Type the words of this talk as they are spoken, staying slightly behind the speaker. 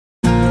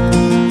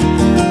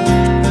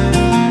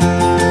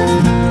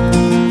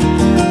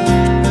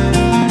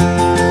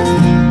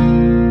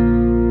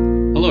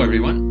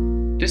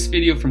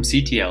video from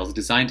CTL is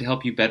designed to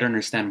help you better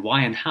understand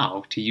why and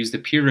how to use the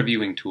peer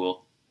reviewing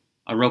tool,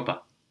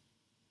 Aropa.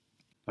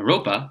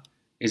 Aropa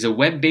is a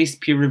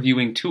web-based peer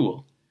reviewing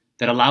tool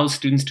that allows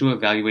students to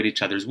evaluate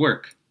each other's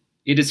work.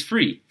 It is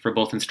free for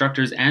both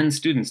instructors and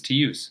students to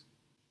use.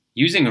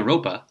 Using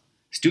Aropa,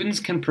 students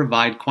can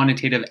provide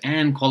quantitative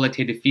and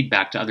qualitative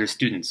feedback to other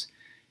students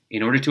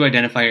in order to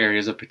identify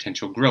areas of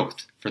potential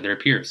growth for their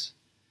peers.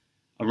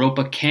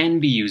 Aropa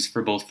can be used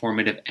for both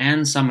formative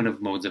and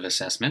summative modes of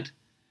assessment,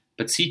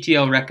 but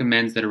CTL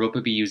recommends that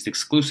Aropa be used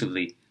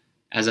exclusively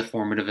as a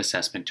formative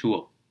assessment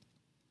tool.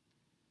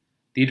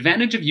 The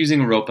advantage of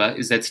using Aropa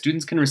is that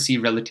students can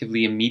receive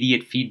relatively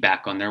immediate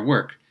feedback on their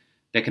work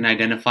that can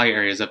identify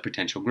areas of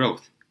potential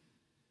growth.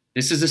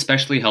 This is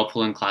especially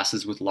helpful in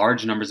classes with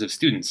large numbers of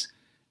students,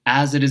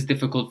 as it is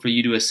difficult for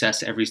you to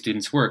assess every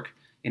student's work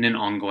in an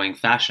ongoing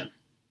fashion.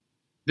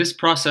 This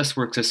process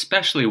works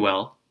especially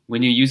well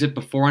when you use it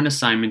before an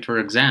assignment or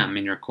exam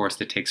in your course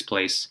that takes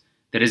place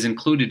that is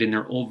included in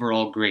their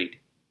overall grade.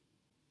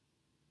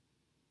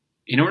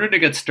 In order to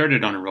get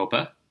started on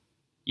Aropa,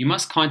 you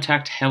must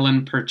contact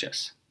Helen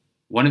Purchase,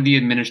 one of the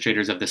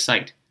administrators of the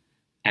site,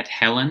 at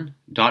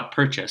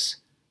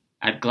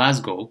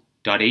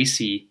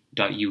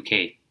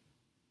helen.purchase@glasgow.ac.uk.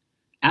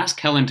 Ask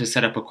Helen to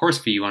set up a course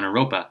for you on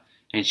Aropa,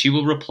 and she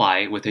will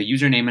reply with a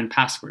username and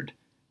password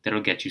that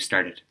will get you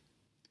started.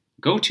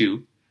 Go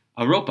to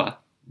aropa.gla.ac.uk.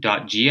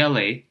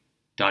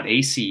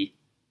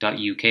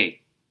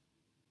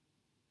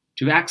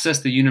 To access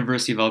the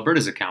University of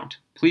Alberta's account,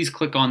 please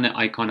click on the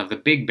icon of the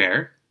big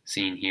bear,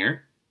 seen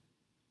here,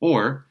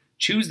 or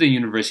choose the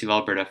University of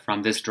Alberta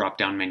from this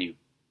drop-down menu.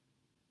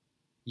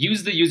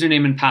 Use the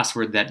username and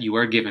password that you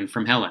are given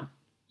from Helen.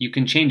 You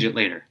can change it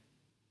later.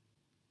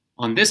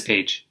 On this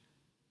page,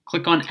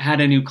 click on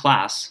Add a New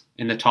Class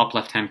in the top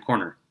left-hand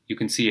corner. You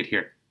can see it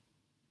here.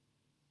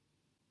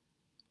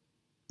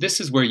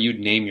 This is where you'd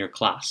name your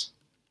class.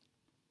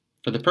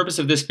 For the purpose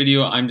of this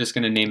video, I'm just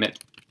going to name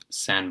it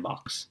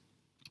Sandbox.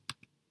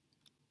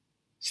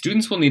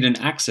 Students will need an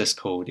access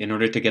code in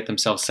order to get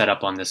themselves set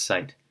up on this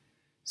site.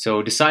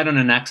 So decide on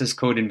an access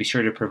code and be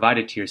sure to provide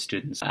it to your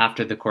students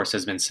after the course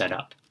has been set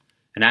up.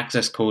 An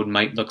access code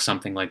might look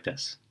something like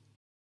this.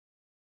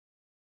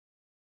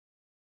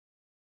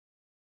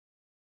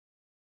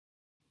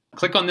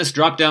 Click on this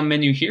drop-down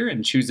menu here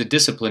and choose a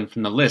discipline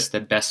from the list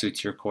that best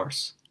suits your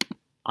course.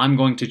 I'm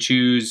going to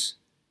choose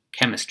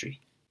Chemistry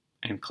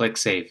and click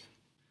Save.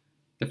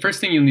 The first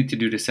thing you'll need to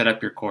do to set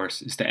up your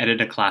course is to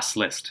edit a class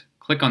list.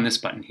 Click on this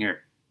button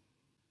here.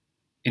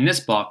 In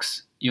this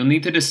box, you'll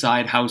need to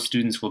decide how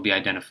students will be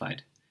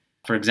identified.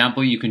 For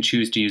example, you can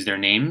choose to use their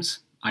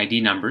names,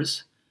 ID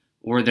numbers,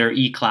 or their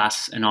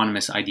eClass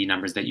anonymous ID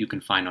numbers that you can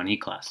find on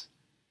eClass.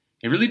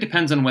 It really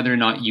depends on whether or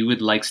not you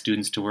would like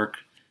students to work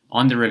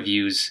on the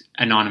reviews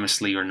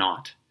anonymously or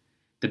not.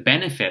 The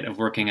benefit of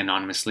working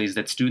anonymously is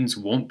that students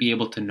won't be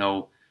able to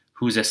know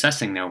who's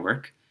assessing their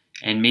work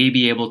and may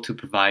be able to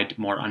provide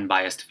more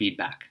unbiased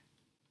feedback.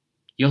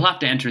 You'll have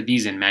to enter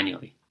these in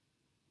manually.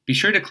 Be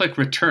sure to click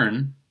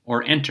Return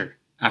or Enter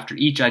after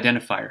each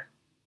identifier.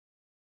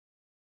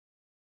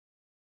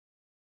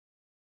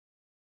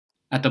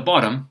 At the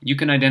bottom, you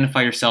can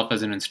identify yourself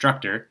as an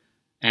instructor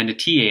and a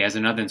TA as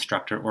another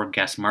instructor or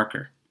guest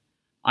marker.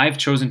 I've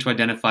chosen to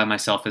identify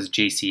myself as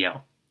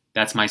JCL.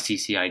 That's my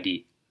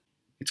CCID.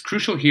 It's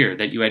crucial here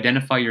that you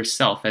identify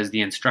yourself as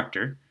the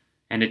instructor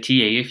and a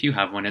TA if you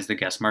have one as the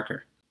guest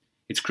marker.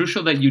 It's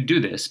crucial that you do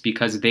this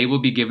because they will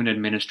be given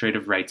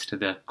administrative rights to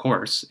the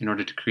course in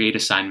order to create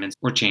assignments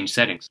or change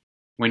settings.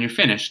 When you're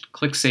finished,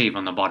 click Save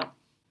on the bottom.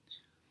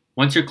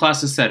 Once your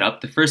class is set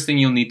up, the first thing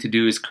you'll need to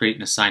do is create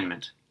an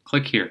assignment.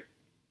 Click here.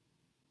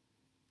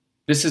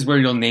 This is where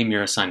you'll name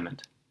your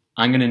assignment.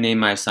 I'm going to name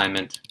my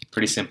assignment,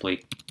 pretty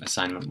simply,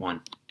 Assignment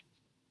 1.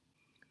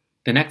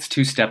 The next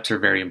two steps are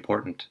very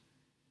important.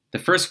 The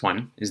first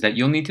one is that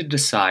you'll need to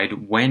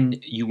decide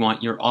when you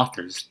want your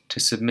authors to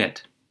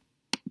submit.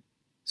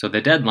 So the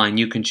deadline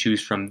you can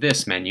choose from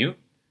this menu.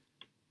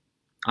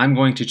 I'm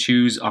going to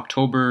choose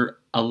October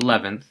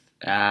 11th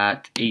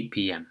at 8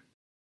 p.m.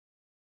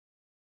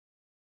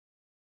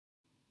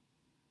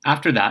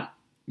 After that,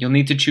 you'll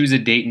need to choose a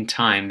date and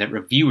time that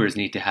reviewers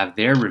need to have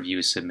their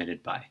reviews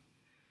submitted by.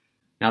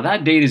 Now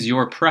that date is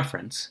your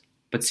preference,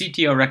 but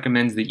CTL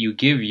recommends that you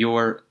give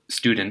your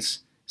students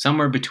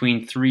somewhere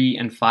between 3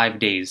 and 5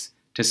 days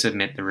to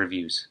submit the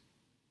reviews.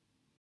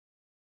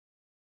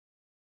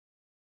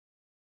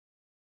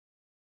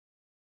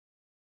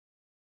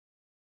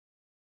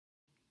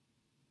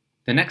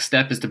 The next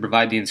step is to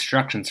provide the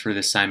instructions for the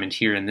assignment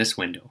here in this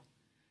window,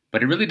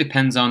 but it really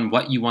depends on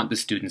what you want the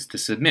students to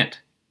submit.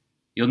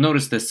 You'll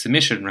notice the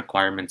submission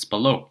requirements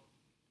below.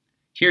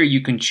 Here you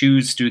can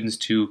choose students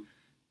to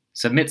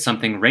submit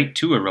something right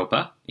to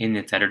Aropa in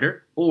its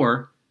editor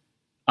or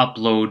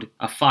upload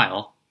a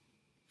file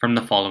from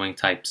the following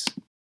types.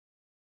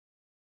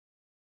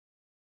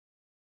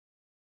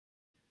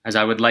 As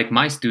I would like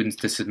my students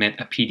to submit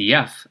a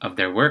PDF of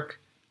their work,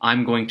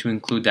 I'm going to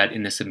include that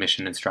in the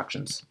submission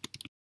instructions.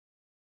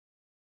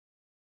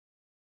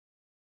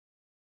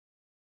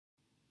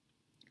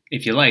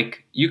 If you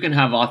like, you can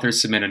have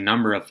authors submit a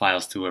number of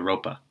files to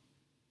Aropa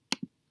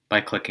by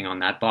clicking on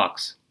that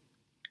box.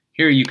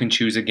 Here you can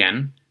choose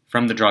again,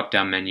 from the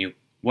drop-down menu,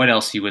 what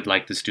else you would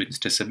like the students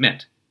to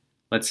submit.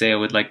 Let's say I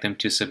would like them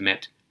to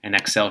submit an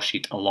Excel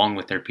sheet along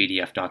with their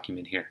PDF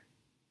document here.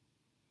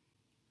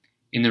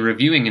 In the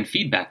Reviewing and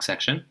Feedback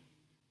section,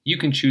 you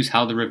can choose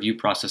how the review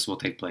process will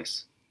take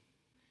place.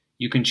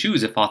 You can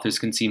choose if authors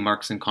can see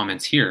marks and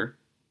comments here,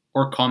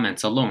 or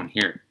comments alone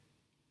here.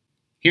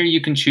 Here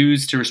you can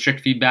choose to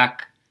restrict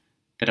feedback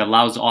that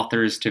allows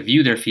authors to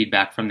view their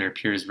feedback from their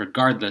peers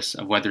regardless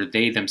of whether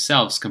they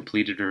themselves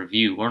completed a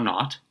review or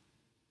not,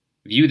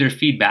 view their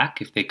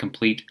feedback if they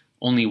complete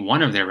only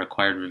one of their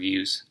required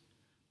reviews,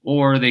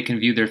 or they can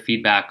view their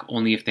feedback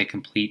only if they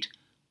complete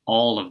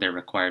all of their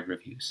required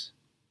reviews.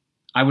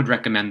 I would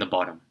recommend the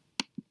bottom.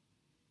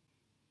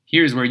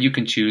 Here's where you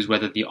can choose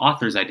whether the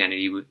author's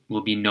identity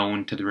will be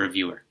known to the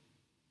reviewer.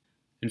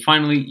 And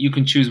finally, you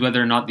can choose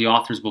whether or not the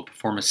authors will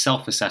perform a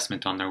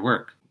self-assessment on their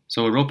work.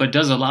 So Aropa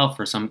does allow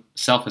for some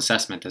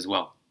self-assessment as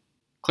well.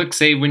 Click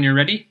Save when you're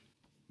ready.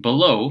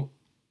 Below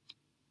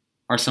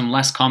are some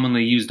less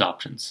commonly used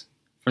options.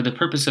 For the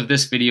purpose of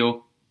this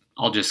video,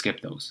 I'll just skip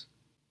those.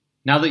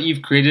 Now that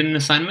you've created an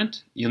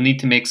assignment, you'll need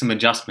to make some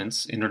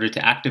adjustments in order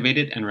to activate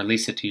it and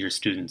release it to your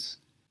students.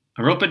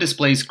 Aropa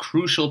displays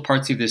crucial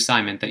parts of the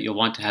assignment that you'll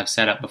want to have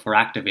set up before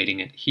activating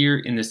it here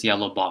in this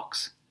yellow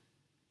box.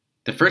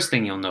 The first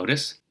thing you'll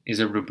notice is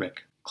a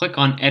rubric. Click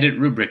on Edit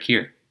Rubric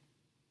here.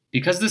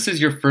 Because this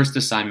is your first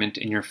assignment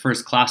in your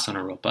first class on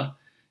Aropa,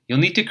 you'll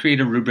need to create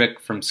a rubric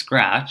from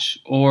scratch,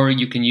 or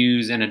you can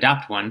use and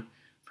adapt one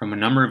from a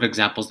number of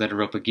examples that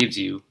Aropa gives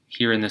you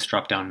here in this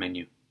drop-down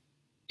menu.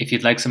 If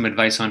you'd like some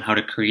advice on how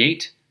to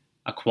create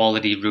a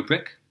quality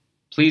rubric,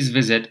 please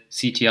visit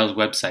CTL's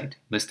website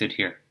listed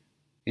here.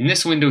 In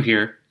this window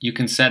here, you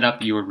can set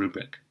up your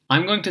rubric.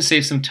 I'm going to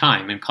save some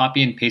time and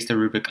copy and paste a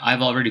rubric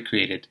I've already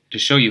created to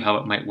show you how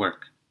it might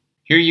work.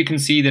 Here you can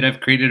see that I've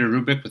created a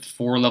rubric with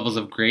 4 levels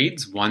of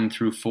grades, 1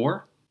 through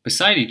 4.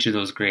 Beside each of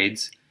those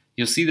grades,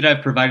 you'll see that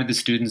I've provided the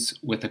students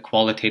with a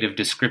qualitative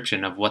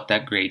description of what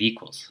that grade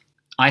equals.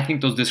 I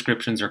think those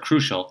descriptions are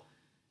crucial,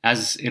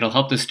 as it'll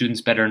help the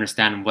students better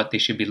understand what they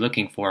should be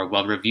looking for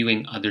while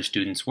reviewing other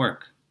students'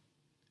 work.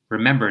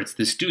 Remember, it's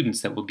the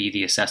students that will be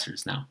the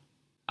assessors now.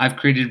 I've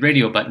created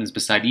radio buttons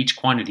beside each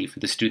quantity for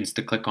the students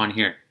to click on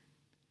here.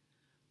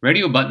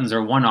 Radio buttons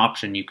are one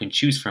option you can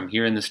choose from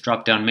here in this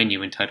drop-down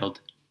menu entitled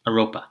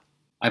Aropa.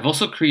 I've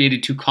also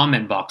created 2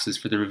 comment boxes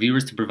for the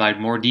reviewers to provide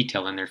more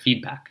detail in their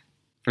feedback.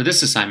 For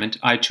this assignment,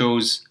 I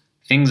chose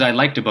things I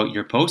liked about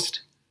your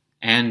post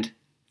and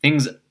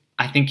things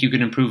I think you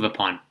could improve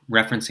upon,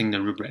 referencing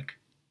the rubric.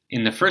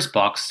 In the first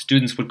box,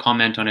 students would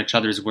comment on each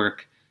other's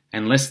work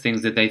and list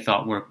things that they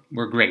thought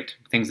were great,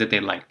 things that they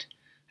liked.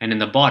 And in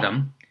the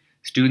bottom,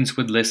 students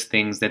would list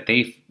things that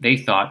they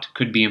thought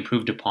could be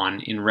improved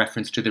upon in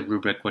reference to the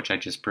rubric which I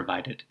just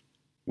provided.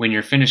 When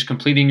you're finished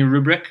completing your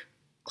rubric,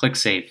 click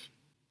Save.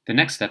 The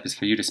next step is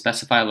for you to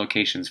specify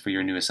allocations for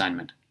your new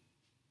assignment.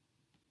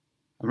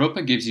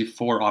 Aropa gives you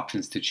 4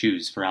 options to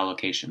choose for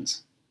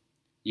allocations.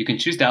 You can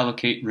choose to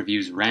allocate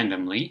reviews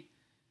randomly,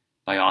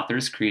 by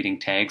authors creating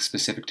tags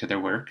specific to their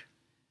work,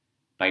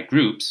 by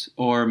groups,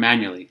 or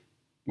manually,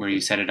 where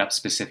you set it up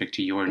specific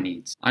to your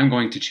needs. I'm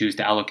going to choose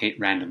to allocate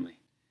randomly.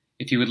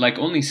 If you would like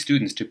only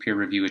students to peer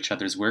review each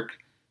other's work,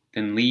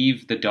 then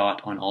leave the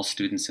dot on all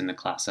students in the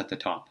class at the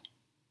top.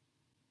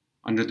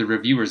 Under the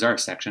Reviewers Are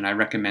section, I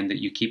recommend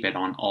that you keep it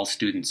on all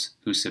students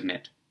who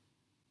submit.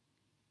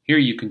 Here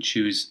you can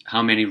choose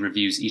how many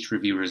reviews each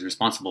reviewer is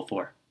responsible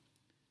for.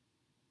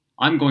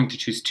 I'm going to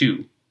choose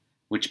 2,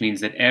 which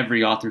means that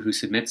every author who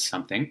submits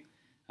something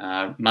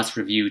must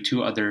review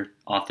 2 other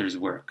authors'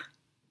 work.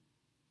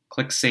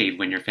 Click Save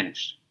when you're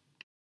finished.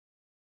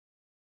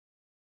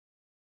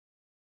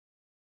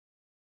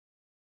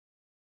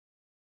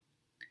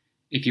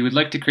 If you would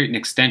like to create an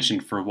extension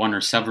for 1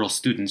 or several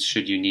students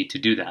should you need to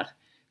do that,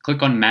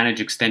 click on Manage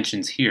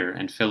Extensions here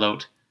and fill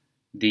out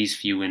these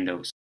few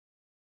windows.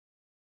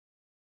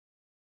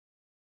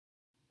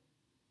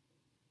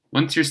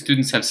 Once your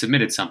students have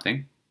submitted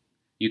something,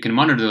 you can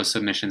monitor those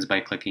submissions by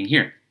clicking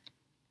here.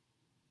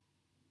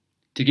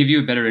 To give you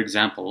a better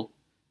example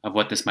of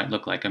what this might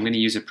look like, I'm going to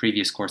use a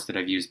previous course that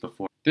I've used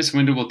before. This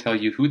window will tell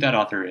you who that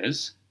author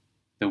is,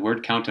 the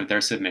word count of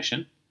their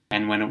submission,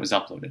 and when it was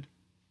uploaded.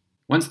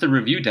 Once the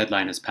review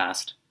deadline is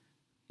passed,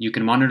 you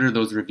can monitor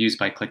those reviews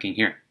by clicking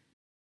here.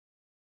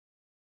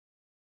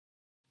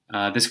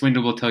 This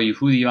window will tell you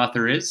who the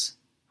author is,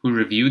 who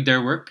reviewed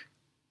their work,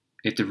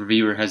 if the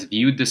reviewer has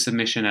viewed the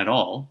submission at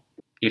all,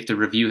 if the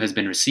review has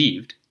been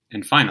received,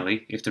 and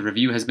finally, if the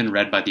review has been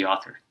read by the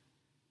author.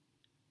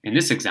 In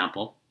this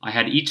example, I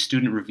had each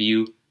student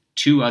review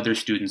 2 other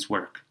students'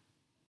 work.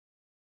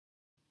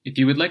 If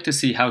you would like to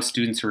see how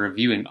students are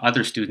reviewing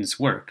other students'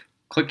 work,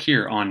 click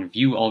here on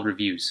View All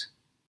Reviews.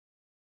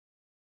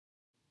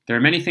 There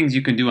are many things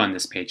you can do on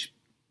this page,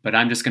 but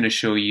I'm just going to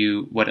show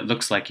you what it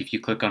looks like if you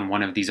click on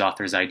one of these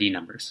authors' ID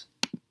numbers.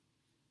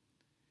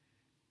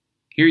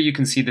 Here you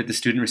can see that the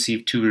student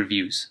received 2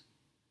 reviews.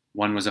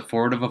 One was a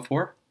 4 out of a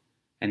 4,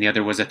 and the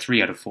other was a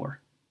 3 out of 4.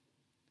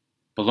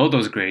 Below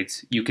those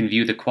grades, you can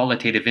view the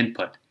qualitative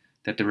input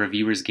that the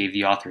reviewers gave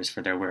the authors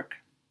for their work.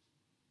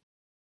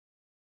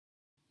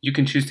 You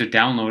can choose to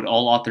download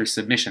all authors'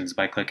 submissions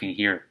by clicking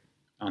here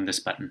on this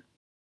button.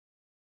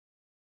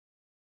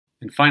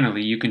 And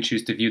finally, you can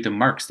choose to view the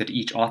marks that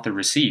each author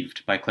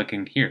received by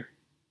clicking here.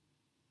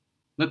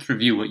 Let's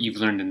review what you've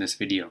learned in this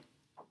video.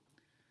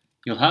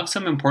 You'll have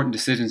some important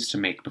decisions to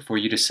make before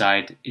you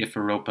decide if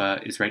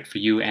Aropa is right for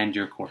you and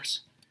your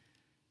course.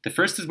 The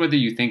first is whether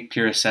you think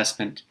peer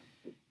assessment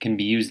can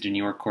be used in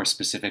your course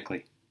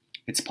specifically.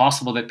 It's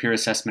possible that peer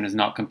assessment is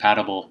not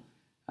compatible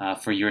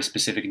for your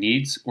specific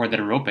needs, or that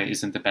Aropa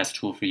isn't the best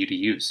tool for you to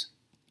use.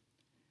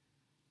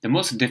 The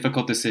most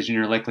difficult decision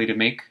you're likely to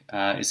make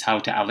is how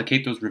to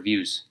allocate those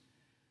reviews.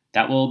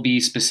 That will be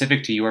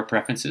specific to your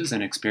preferences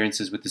and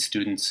experiences with the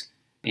students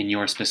in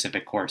your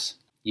specific course.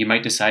 You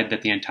might decide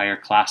that the entire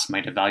class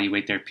might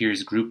evaluate their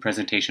peers' group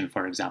presentation,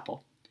 for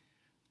example.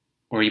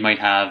 Or you might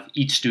have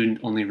each student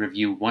only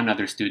review one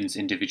other student's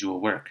individual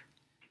work.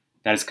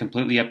 That is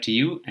completely up to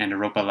you, and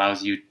Aropa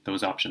allows you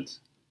those options.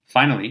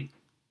 Finally,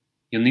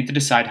 you'll need to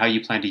decide how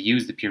you plan to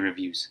use the peer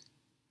reviews.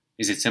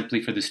 Is it simply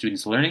for the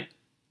student's learning,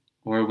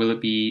 or will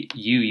it be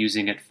you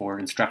using it for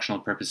instructional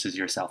purposes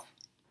yourself?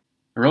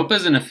 Aropa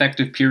is an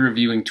effective peer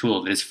reviewing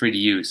tool that is free to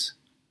use.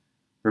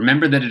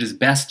 Remember that it is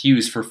best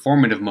used for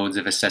formative modes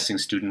of assessing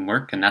student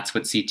work, and that's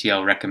what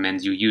CTL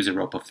recommends you use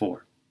Aropa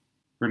for.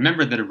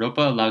 Remember that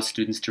Aropa allows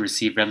students to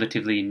receive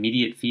relatively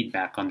immediate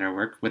feedback on their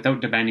work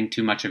without demanding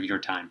too much of your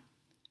time.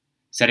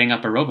 Setting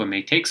up Aropa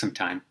may take some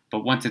time,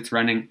 but once it's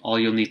running, all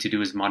you'll need to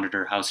do is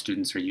monitor how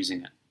students are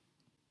using it.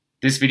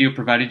 This video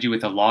provided you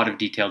with a lot of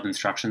detailed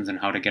instructions on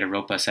how to get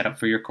Aropa set up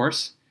for your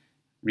course.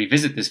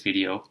 Revisit this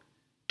video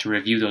to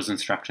review those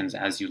instructions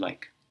as you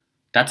like.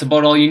 That's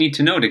about all you need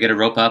to know to get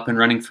Aropa up and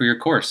running for your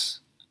course.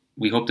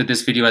 We hope that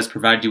this video has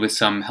provided you with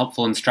some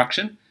helpful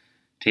instruction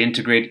to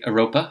integrate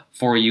Aropa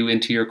for you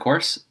into your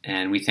course,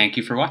 and we thank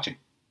you for watching.